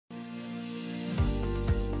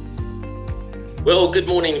Well, good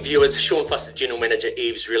morning, viewers. Sean Foster, General Manager,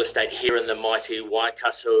 EVES Real Estate here in the mighty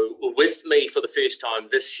Waikato. With me for the first time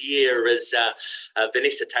this year is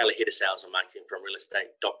Vanessa Taylor, Head of Sales and Marketing from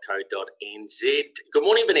realestate.co.nz. Good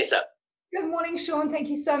morning, Vanessa. Good morning, Sean. Thank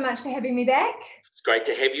you so much for having me back. It's great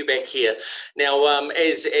to have you back here. Now,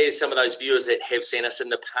 as some of those viewers that have seen us in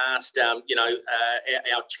the past, our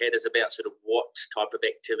chat is about sort of what type of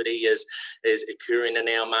activity is occurring in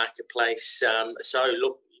our marketplace.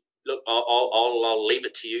 Look, I'll leave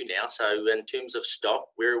it to you now. So in terms of stock,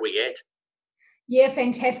 where are we at? Yeah,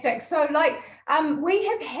 fantastic. So we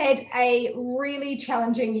have had a really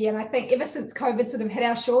challenging year. And I think ever since COVID sort of hit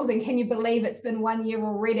our shores, and can you believe it's been 1 year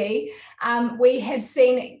already, we have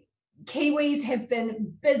seen Kiwis have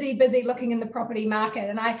been busy looking in the property market.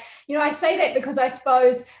 And I say that because I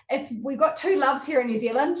suppose if we've got two loves here in New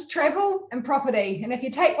Zealand, travel and property. And if you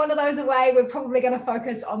take one of those away, we're probably going to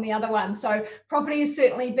focus on the other one. So property has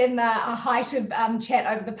certainly been a height of chat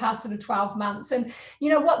over the past sort of 12 months. And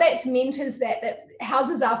what that's meant is that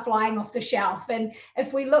houses are flying off the shelf. And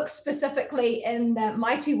if we look specifically in the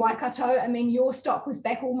mighty Waikato, I mean, your stock was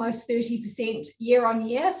back almost 30% year on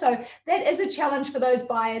year. So that is a challenge for those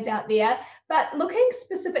buyers out there. But looking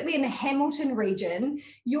specifically in the Hamilton region,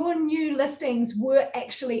 your new listings were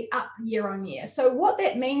actually up year on year. So what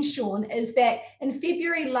that means, Sean, is that in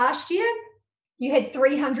February last year, you had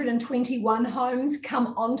 321 homes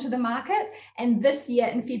come onto the market, and this year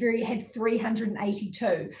in February you had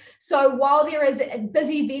 382. So while there is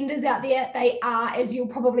busy vendors out there, they are, as you'll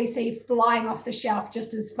probably see, flying off the shelf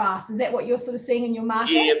just as fast. Is that what you're sort of seeing in your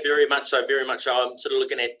market? Yeah, very much so, very much so. I'm sort of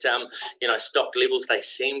looking at, stock levels. They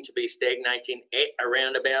seem to be stagnating at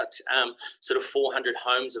around about sort of 400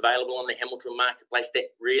 homes available on the Hamilton marketplace. That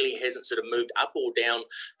really hasn't sort of moved up or down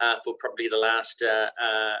for probably the last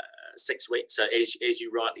 6 weeks. So as you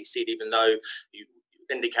rightly said, even though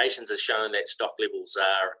indications are showing that stock levels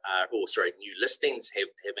new listings have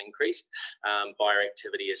increased, buyer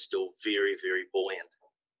activity is still very, very buoyant.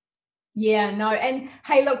 Yeah, no. And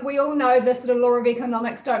hey, look, we all know the sort of law of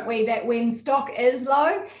economics, don't we? That when stock is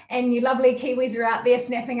low and you lovely Kiwis are out there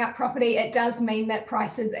snapping up property, it does mean that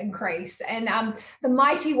prices increase. And the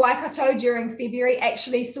mighty Waikato during February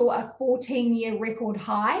actually saw a 14-year record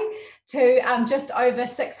high to just over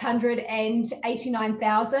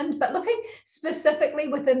 689,000. But looking specifically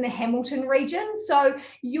within the Hamilton region, so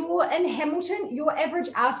you're in Hamilton, your average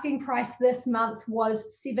asking price this month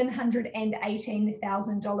was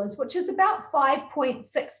 $718,000, which is about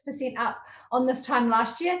 5.6% up on this time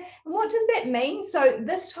last year. And what does that mean? So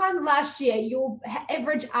this time last year, your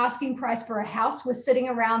average asking price for a house was sitting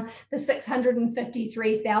around the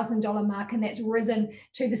 $653,000 mark, and that's risen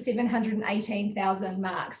to the $718,000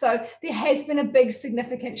 mark. So there has been a big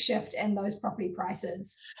significant shift in those property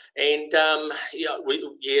prices. And look,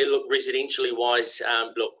 residentially wise,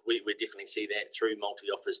 we definitely see that through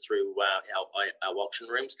multi-offers, through our auction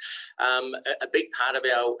rooms. A big part of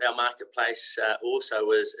our marketplace also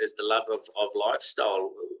is the love of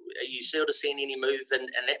lifestyle. Are you sort of seeing any move in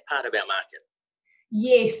that part of our market?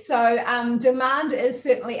 Yes, so demand is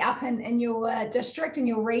certainly up in your district, in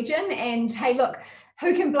your region. And hey, look,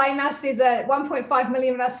 who can blame us? There's 1.5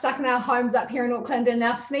 million of us stuck in our homes up here in Auckland, and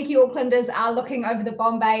our sneaky Aucklanders are looking over the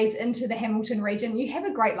Bombays into the Hamilton region. You have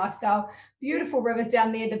a great lifestyle, beautiful rivers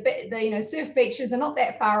down there. The surf beaches are not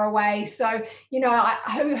that far away. So,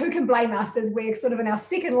 who can blame us as we're sort of in our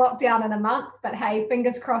second lockdown in a month? But hey,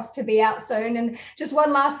 fingers crossed to be out soon. And just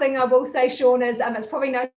one last thing I will say, Sean, is it's probably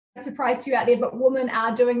no surprise to you out there, but women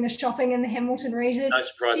are doing the shopping in the Hamilton region. No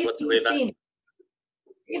surprise whatsoever.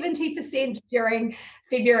 70% during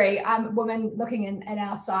February, women looking at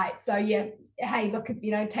our site. So yeah, hey, look,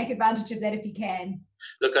 take advantage of that if you can.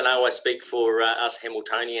 Look, I know I speak for us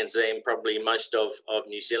Hamiltonians and probably most of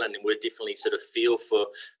New Zealand, and we definitely sort of feel for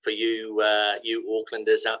you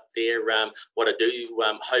Aucklanders up there. What I do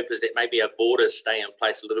hope is that maybe our borders stay in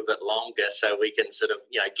place a little bit longer, so we can sort of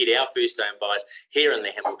get our first home buyers here in the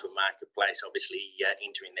Hamilton marketplace. Obviously,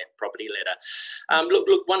 entering that property ladder.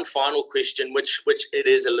 Look, one final question, which it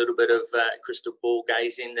is a little bit of crystal ball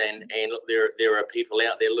gazing, and look, there are people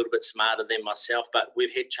out there a little bit smarter than myself, but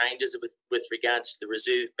we've had changes with regards to the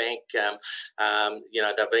Reserve Bank.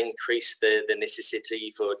 They've increased the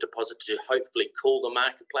necessity for deposit to hopefully cool the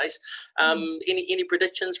marketplace. Any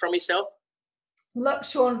predictions from yourself? Look,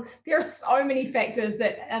 Sean, there are so many factors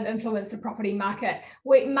that influence the property market.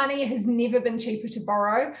 Money has never been cheaper to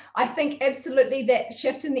borrow. I think absolutely that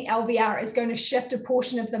shift in the LVR is going to shift a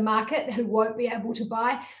portion of the market who won't be able to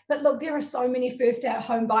buy. But look, there are so many first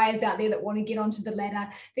home buyers out there that want to get onto the ladder.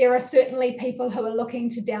 There are certainly people who are looking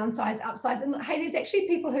to downsize, upsize. And hey, there's actually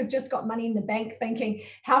people who've just got money in the bank thinking,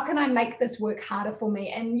 how can I make this work harder for me?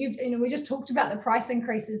 And we just talked about the price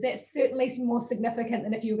increases. That's certainly more significant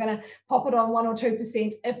than if you were going to pop it on 1 or 2%,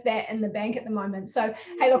 if that, in the bank at the moment. So,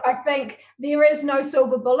 hey, look, I think there is no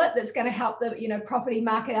silver bullet that's going to help the property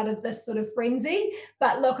market out of this sort of frenzy.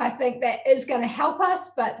 But look, I think that is going to help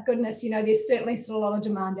us. But goodness, there's certainly still a lot of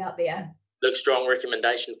demand out there. Look, strong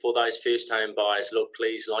recommendation for those first home buyers. Look,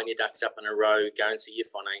 please line your ducks up in a row. Go and see your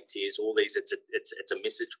financiers. All these, it's a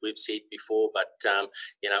message we've said before, but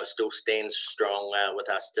it still stands strong with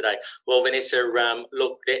us today. Well, Vanessa,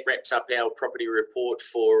 look, that wraps up our property report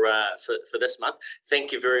for this month.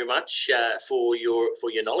 Thank you very much for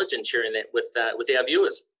your knowledge and sharing that with our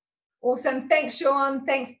viewers. Awesome. Thanks, Sean.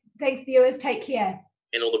 Thanks, viewers. Take care.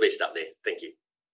 And all the best up there. Thank you.